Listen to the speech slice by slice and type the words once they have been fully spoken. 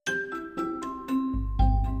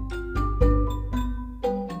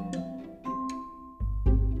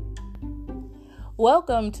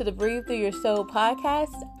Welcome to the Breathe Through Your Soul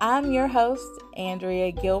podcast. I'm your host,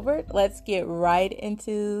 Andrea Gilbert. Let's get right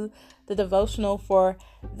into the devotional for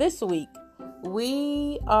this week.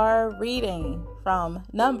 We are reading from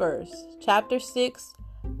Numbers chapter 6,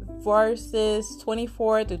 verses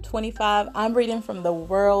 24 to 25. I'm reading from the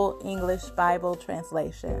World English Bible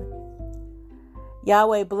Translation.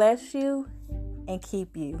 Yahweh bless you and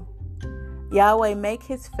keep you. Yahweh make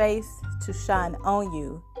his face to shine on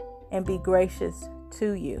you and be gracious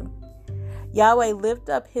to you. Yahweh lift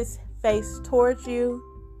up his face towards you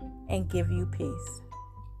and give you peace.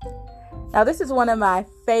 Now, this is one of my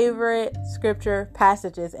favorite scripture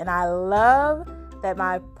passages, and I love that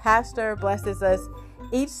my pastor blesses us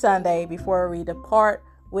each Sunday before we depart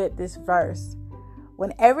with this verse.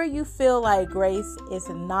 Whenever you feel like grace is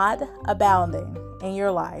not abounding in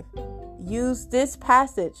your life, use this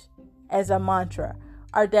passage as a mantra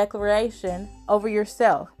or declaration over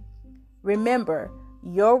yourself. Remember,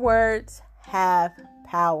 your words have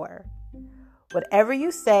power. Whatever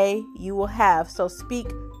you say, you will have. So speak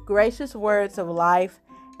gracious words of life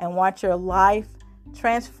and watch your life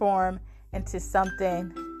transform into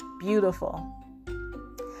something beautiful.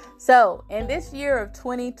 So, in this year of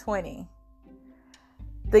 2020,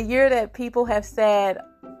 the year that people have said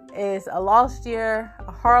is a lost year,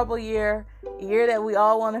 a horrible year, a year that we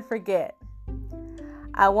all want to forget,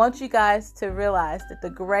 I want you guys to realize that the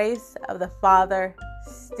grace of the Father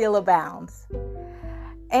still abounds.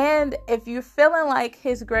 And if you're feeling like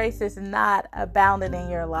his grace is not abounding in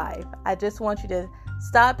your life, I just want you to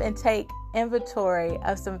stop and take inventory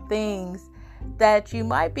of some things that you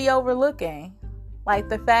might be overlooking, like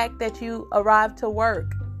the fact that you arrived to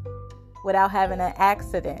work without having an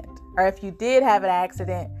accident. Or if you did have an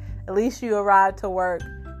accident, at least you arrived to work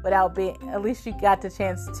at least you got the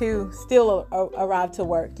chance to still arrive to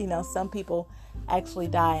work. You know, some people actually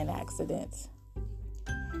die in accidents.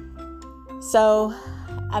 So,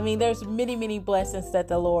 there's many, many blessings that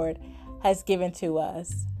the Lord has given to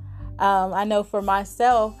us. I know for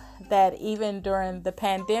myself that even during the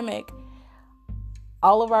pandemic,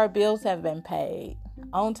 all of our bills have been paid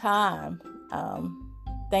on time.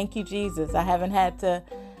 Thank you, Jesus. I haven't had to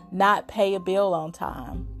not pay a bill on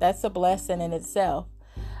time. That's a blessing in itself.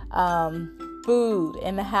 Food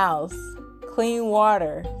in the house, clean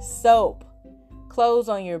water, soap, clothes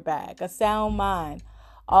on your back, a sound mind.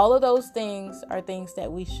 All of those things are things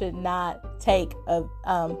that we should not take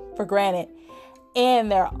for granted.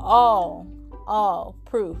 And they're all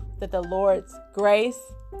proof that the Lord's grace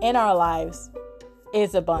in our lives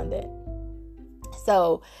is abundant.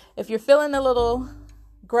 So if you're feeling a little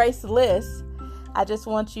graceless, I just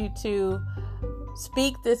want you to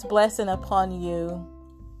speak this blessing upon you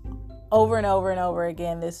over and over and over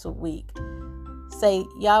again this week. Say,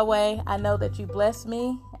 Yahweh, I know that you bless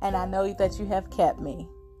me, and I know that you have kept me.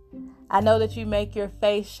 I know that you make your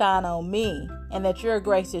face shine on me, and that you're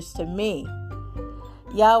gracious to me.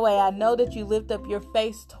 Yahweh, I know that you lift up your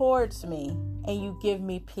face towards me, and you give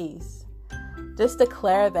me peace. Just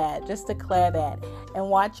declare that, and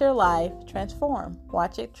watch your life transform.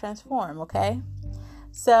 Watch it transform, okay?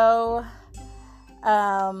 So,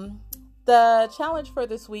 the challenge for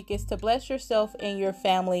this week is to bless yourself and your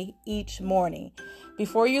family each morning.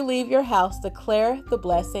 Before you leave your house, declare the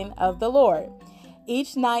blessing of the Lord.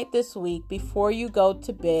 Each night this week, before you go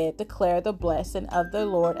to bed, declare the blessing of the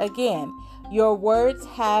Lord again. Your words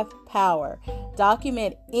have power.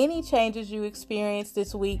 Document any changes you experience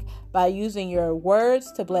this week by using your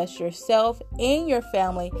words to bless yourself and your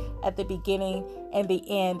family at the beginning and the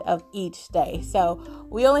end of each day. So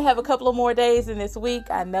we only have a couple of more days in this week.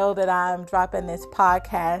 I know that I'm dropping this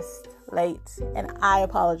podcast late, and I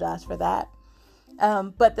apologize for that.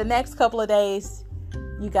 But the next couple of days,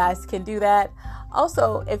 you guys can do that.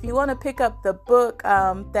 Also, if you want to pick up the book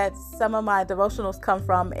that some of my devotionals come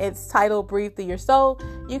from, it's titled Breathe Through Your Soul.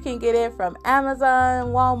 You can get it from Amazon,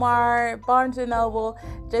 Walmart, Barnes & Noble.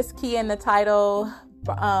 Just key in the title,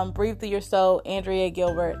 Breathe Through Your Soul, Andrea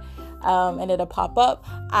Gilbert, and it'll pop up.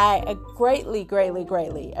 I greatly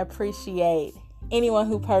appreciate anyone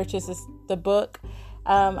who purchases the book.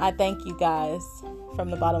 I thank you guys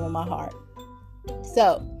from the bottom of my heart.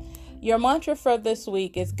 So, your mantra for this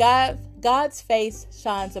week is God's face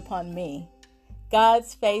shines upon me.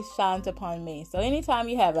 God's face shines upon me. So anytime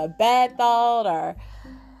you have a bad thought or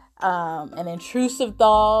an intrusive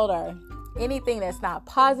thought or anything that's not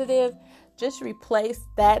positive, just replace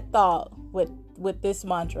that thought with this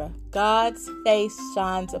mantra. God's face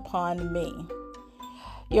shines upon me.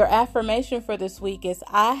 Your affirmation for this week is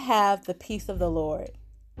I have the peace of the Lord.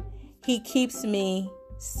 He keeps me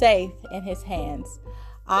safe in his hands.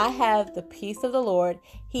 I have the peace of the Lord.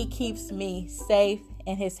 He keeps me safe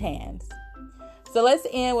in his hands. So let's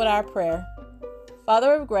end with our prayer.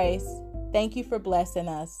 Father of grace, thank you for blessing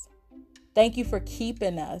us. Thank you for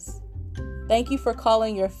keeping us. Thank you for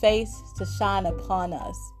calling your face to shine upon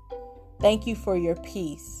us. Thank you for your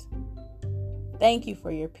peace. Thank you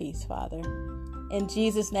for your peace, Father. In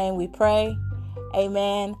Jesus' name we pray.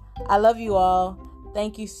 Amen. I love you all.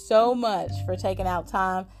 Thank you so much for taking out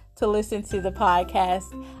time to listen to the podcast.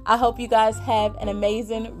 I hope you guys have an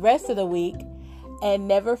amazing rest of the week. And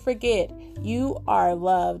never forget, you are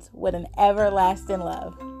loved with an everlasting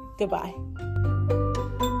love. Goodbye.